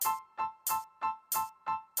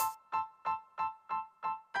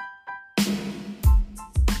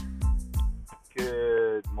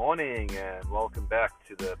morning, and welcome back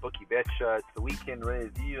to the Bookie Bet Show. It's the weekend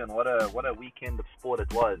review, and what a weekend of sport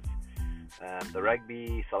it was. The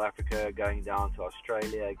rugby, South Africa going down to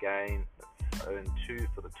Australia again. It's 0-2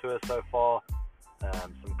 for the tour so far.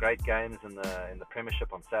 Some great games in the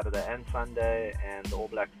Premiership on Saturday and Sunday, and the All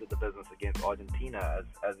Blacks did the business against Argentina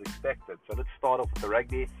as expected. So let's start off with the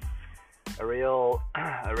rugby. A real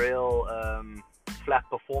flat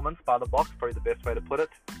performance by the Boks, probably the best way to put it.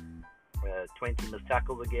 20 missed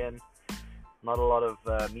tackles again. Not a lot of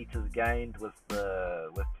meters gained with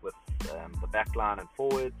the back line and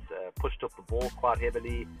forwards. Pushed up the ball quite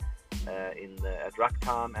heavily at ruck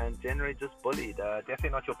time, and generally just bullied.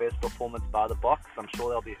 Definitely not your best performance by the Boks. I'm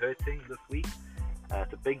sure they'll be hurting this week.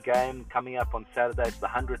 It's a big game coming up on Saturday. It's the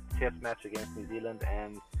 100th Test match against New Zealand,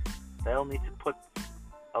 and they'll need to put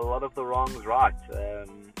a lot of the wrongs right.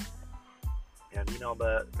 Lino,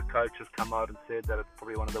 the coach, has come out and said that it's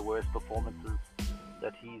probably one of the worst performances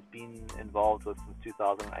that he's been involved with since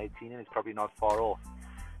 2018, and he's probably not far off.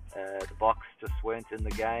 The Boks just weren't in the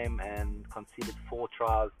game and conceded 4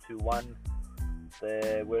 tries to 1.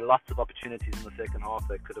 There were lots of opportunities in the second half.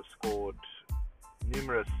 They could have scored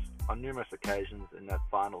on numerous occasions in that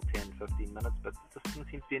final 10-15 minutes, but there just didn't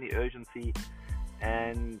seem to be any urgency,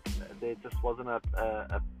 and there just wasn't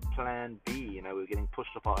a plan B. We were getting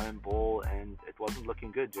pushed off our own ball, and it wasn't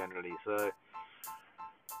looking good generally. So,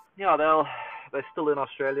 they're still in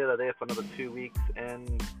Australia. They're there for another 2 weeks,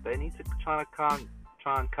 and they need to try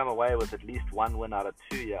and come away with at least 1 win out of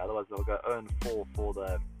 2. Otherwise they'll go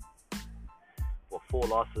 0-4 for 4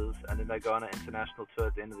 losses, and then they go on an international tour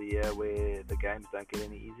at the end of the year where the games don't get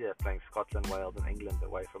any easier, playing Scotland, Wales, and England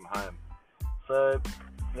away from home. So,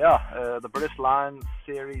 the British Lions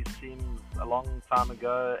series seems a long time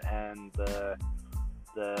ago, and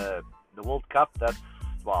the World Cup, that's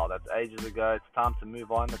ages ago. It's time to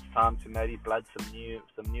move on. It's time to maybe blood some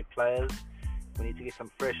new players. We need to get some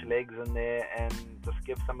fresh legs in there and just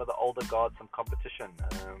give some of the older guards some competition.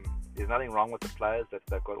 There's nothing wrong with the players.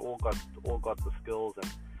 They've all got the skills, and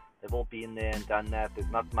they've all been there and done that.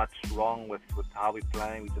 There's not much wrong with how we're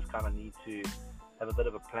playing. We just kind of need to have a bit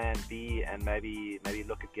of a plan B, and maybe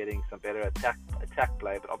look at getting some better attack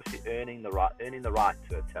play, but obviously earning the right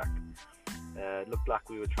to attack. It looked like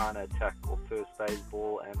we were trying to attack our first phase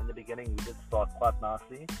ball, and in the beginning we did start quite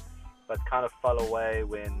nicely, but kind of fell away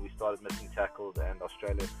when we started missing tackles and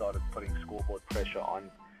Australia started putting scoreboard pressure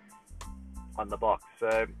on the Boks.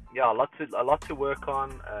 So a lot to work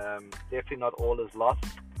on. Definitely not all is lost.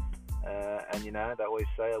 And they always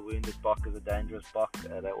say a wounded Bok is a dangerous Bok.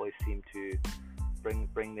 They always seem to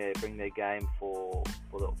bring their game for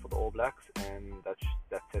the All Blacks, and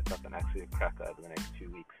that sets up an absolute cracker over the next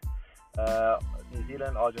 2 weeks. New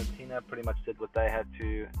Zealand, Argentina pretty much did what they had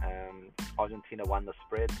to. Argentina won the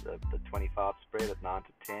spread, the 25 spread at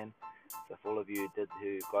 9-10. So for all of you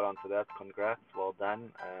who got onto that, congrats, well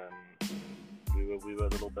done. We were a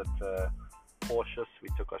little bit cautious. We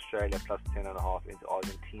took Australia plus 10.5 into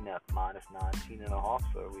Argentina at minus 19.5.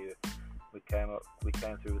 So we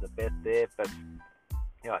came through with a bet there, but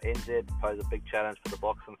NZ posed a big challenge for the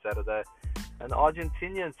Boks on Saturday, and the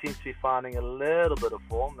Argentinians seem to be finding a little bit of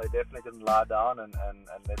form. They definitely didn't lie down and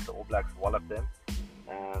let the All Blacks wallop them.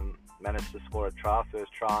 Managed to score a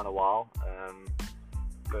first try in a while,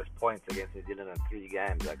 first points against New Zealand in 3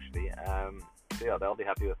 games actually. They'll be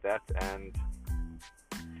happy with that, and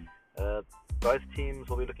both teams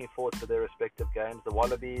will be looking forward to their respective games. The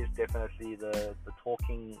Wallabies, definitely the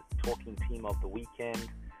talking team of the weekend.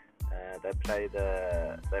 They play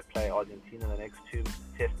Argentina in the next 2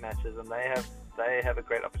 Test matches, and they have a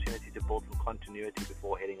great opportunity to build some continuity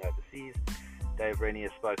before heading overseas. Dave Rennie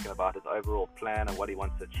has spoken about his overall plan and what he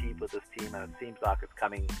wants to achieve with this team, and it seems like it's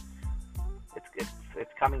coming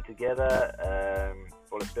together.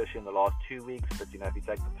 Especially in the last 2 weeks. But if you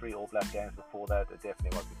take the 3 All Black games before that, it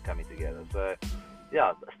definitely wasn't coming together. So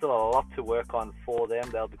still a lot to work on for them.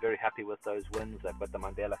 They'll be very happy with those wins. They've got the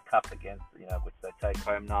Mandela Cup against, which they take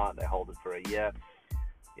home now, and they hold it for a year.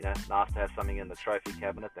 Nice to have something in the trophy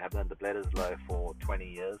cabinet. They haven't had the Bledisloe for 20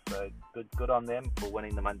 years, so good on them for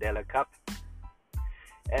winning the Mandela Cup.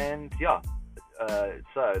 And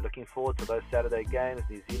so looking forward to those Saturday games: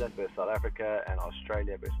 New Zealand versus South Africa and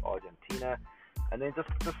Australia versus Argentina. And then just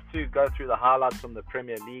to go through the highlights from the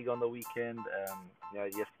Premier League on the weekend.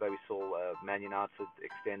 Yesterday we saw Man United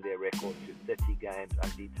extend their record to 30 games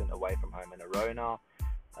unbeaten away from home in a row now.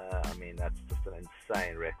 That's just an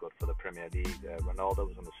insane record for the Premier League. Ronaldo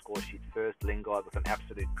was on the score sheet first. Lingard with an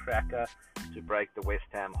absolute cracker to break the West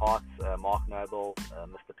Ham Hearts. Mark Noble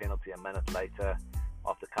missed the penalty a minute later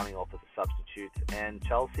after coming off as a substitute. And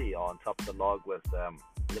Chelsea are on top of the log with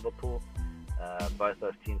Liverpool. Both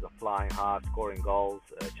those teams are flying high, scoring goals.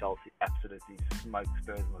 Chelsea absolutely smoked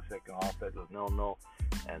Spurs in the second half. That was 0-0,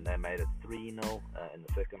 and they made it 3-0 in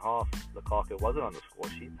the second half. Lukaku wasn't on the score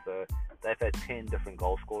sheet, so they've had 10 different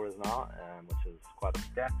goal scorers now, which is quite a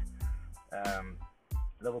stat.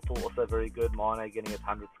 Liverpool also very good. Mane getting his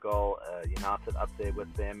 100th goal. United up there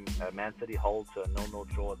with them. Man City holds a 0-0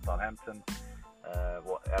 draw at Southampton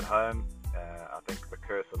at home. I think the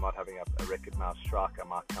curse of not having a recognised striker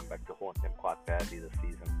might come back to haunt them quite badly this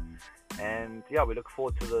season. And yeah, we look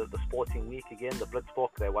forward to the sporting week again. The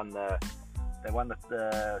Blitzbok, they won the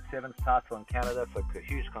 7th title in Canada, so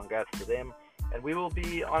huge congrats to them. And we will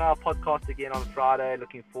be on our podcast again on Friday.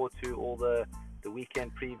 Looking forward to all the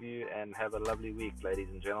weekend preview, and have a lovely week, ladies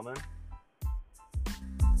and gentlemen.